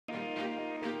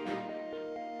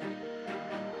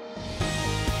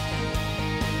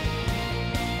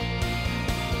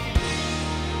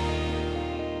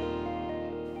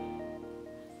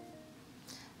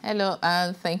Hello,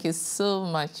 and thank you so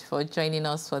much for joining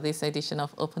us for this edition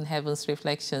of Open Heavens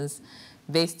Reflections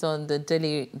based on the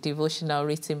daily devotional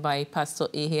written by Pastor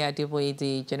Adeboye,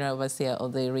 the General Overseer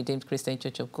of the Redeemed Christian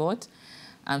Church of God.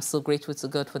 I'm so grateful to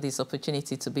God for this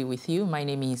opportunity to be with you. My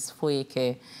name is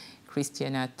Foyeke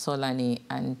Christiana Tolani,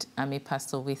 and I'm a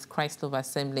pastor with Christ Love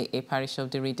Assembly, a parish of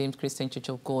the Redeemed Christian Church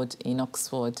of God in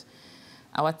Oxford.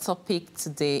 Our topic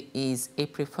today is a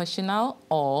professional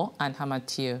or an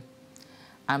amateur.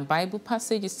 And Bible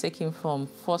passage is taken from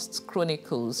 1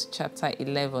 Chronicles chapter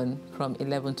 11 from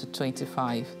 11 to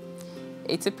 25.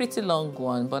 It's a pretty long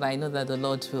one, but I know that the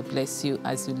Lord will bless you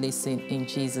as you listen in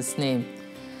Jesus' name.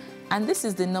 And this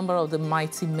is the number of the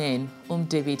mighty men whom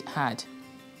David had.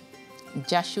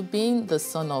 Jashubin, the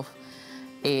son of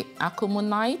a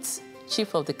Achamonite,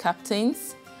 chief of the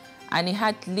captains, and he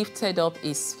had lifted up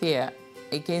his spear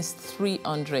against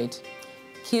 300,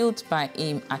 killed by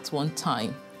him at one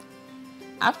time.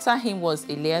 After him was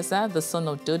Eleazar, the son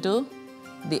of Dodo,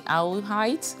 the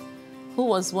Ahohite, who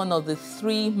was one of the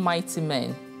three mighty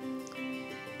men.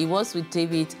 He was with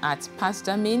David at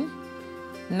Pasdammim.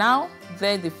 Now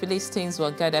there the Philistines were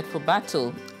gathered for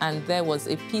battle, and there was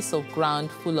a piece of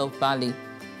ground full of barley.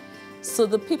 So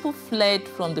the people fled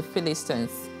from the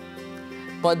Philistines,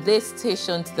 but they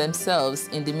stationed themselves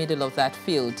in the middle of that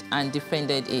field and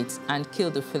defended it and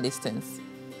killed the Philistines.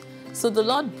 So the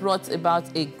Lord brought about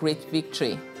a great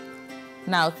victory.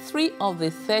 Now 3 of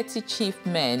the 30 chief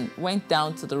men went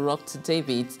down to the rock to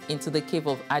David into the cave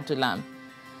of Adullam,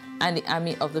 and the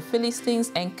army of the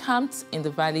Philistines encamped in the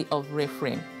valley of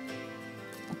Rephaim.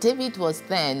 David was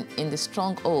then in the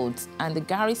strongholds, and the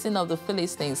garrison of the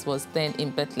Philistines was then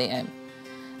in Bethlehem.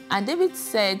 And David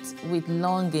said with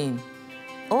longing,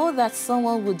 "Oh, that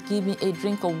someone would give me a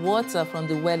drink of water from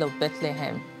the well of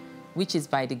Bethlehem, which is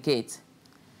by the gate."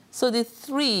 So the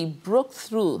 3 broke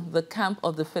through the camp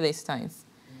of the Philistines,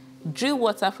 drew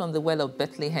water from the well of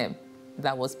Bethlehem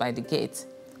that was by the gate,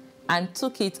 and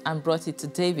took it and brought it to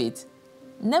David.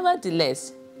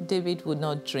 Nevertheless, David would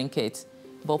not drink it,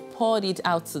 but poured it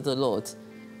out to the Lord.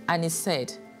 And he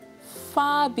said,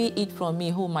 "Far be it from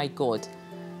me, O my God,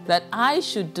 that I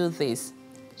should do this.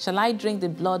 Shall I drink the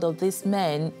blood of these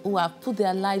men who have put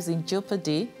their lives in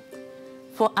jeopardy?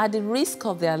 For at the risk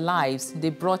of their lives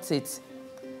they brought it.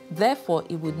 Therefore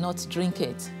he would not drink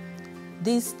it."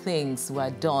 These things were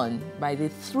done by the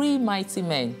 3 mighty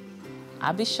men.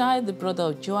 Abishai, the brother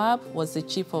of Joab, was the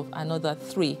chief of another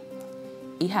 3.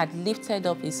 He had lifted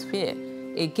up his spear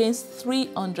against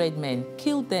 300 men,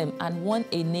 killed them, and won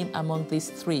a name among these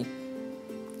 3.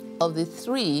 Of the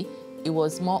 3, he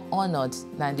was more honored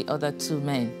than the other 2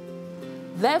 men.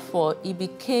 Therefore he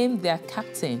became their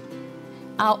captain.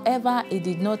 However, he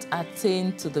did not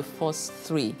attain to the first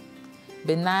 3.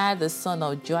 Benaiah, the son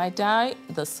of Joiada,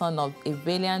 the son of a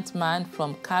valiant man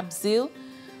from Kabzeel,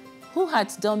 who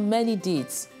had done many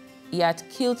deeds. He had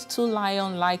killed 2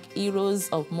 lion-like heroes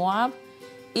of Moab.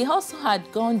 He also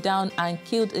had gone down and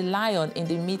killed a lion in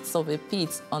the midst of a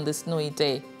pit on the snowy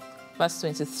day. Verse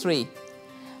 23.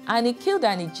 And he killed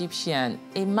an Egyptian,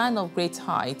 a man of great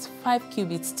height, 5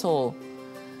 cubits tall.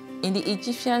 In the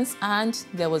Egyptian's hand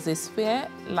there was a spear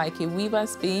like a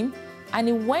weaver's beam, and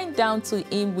he went down to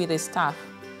him with a staff,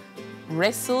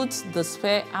 wrestled the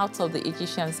spear out of the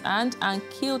Egyptian's hand, and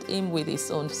killed him with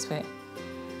his own spear.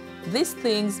 These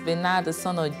things Benaiah the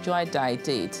son of Joiada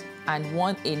did, and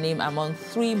won a name among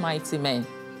 3 mighty men.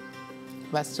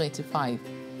 Verse 25.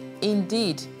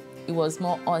 Indeed, he was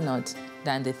more honored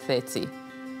than the 30,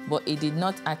 but he did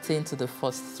not attain to the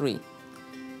first 3.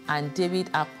 And David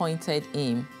appointed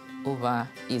him over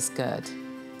his guard.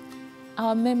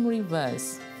 Our memory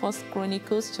verse, 1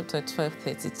 Chronicles chapter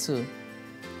 12:32.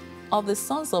 Of the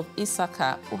sons of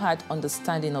Issachar who had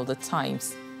understanding of the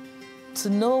times, to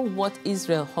know what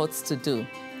Israel ought to do,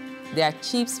 their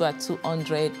chiefs were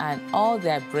 200, and all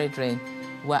their brethren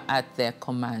were at their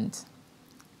command.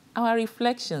 Our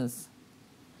reflections.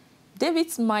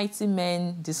 David's mighty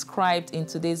men described in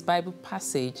today's Bible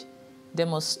passage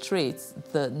demonstrates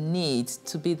the need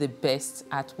to be the best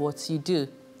at what you do.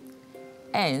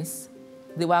 Hence,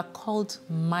 they were called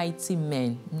mighty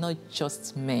men, not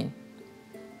just men.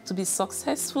 To be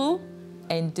successful,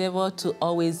 endeavor to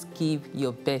always give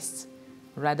your best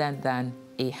rather than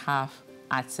a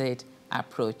half-hearted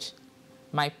approach.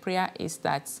 My prayer is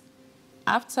that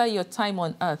after your time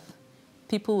on earth,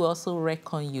 people will also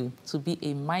reckon you to be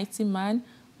a mighty man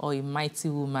or a mighty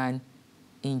woman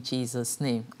in Jesus'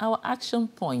 name. Our action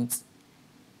points.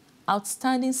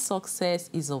 Outstanding success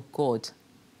is of God,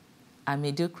 and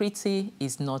mediocrity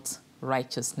is not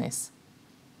righteousness.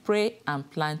 Pray and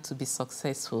plan to be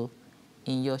successful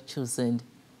in your chosen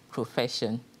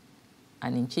profession.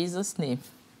 And in Jesus' name,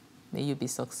 may you be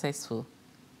successful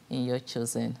in your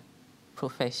chosen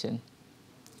profession.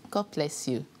 God bless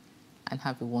you and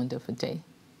have a wonderful day.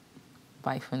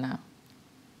 Bye for now.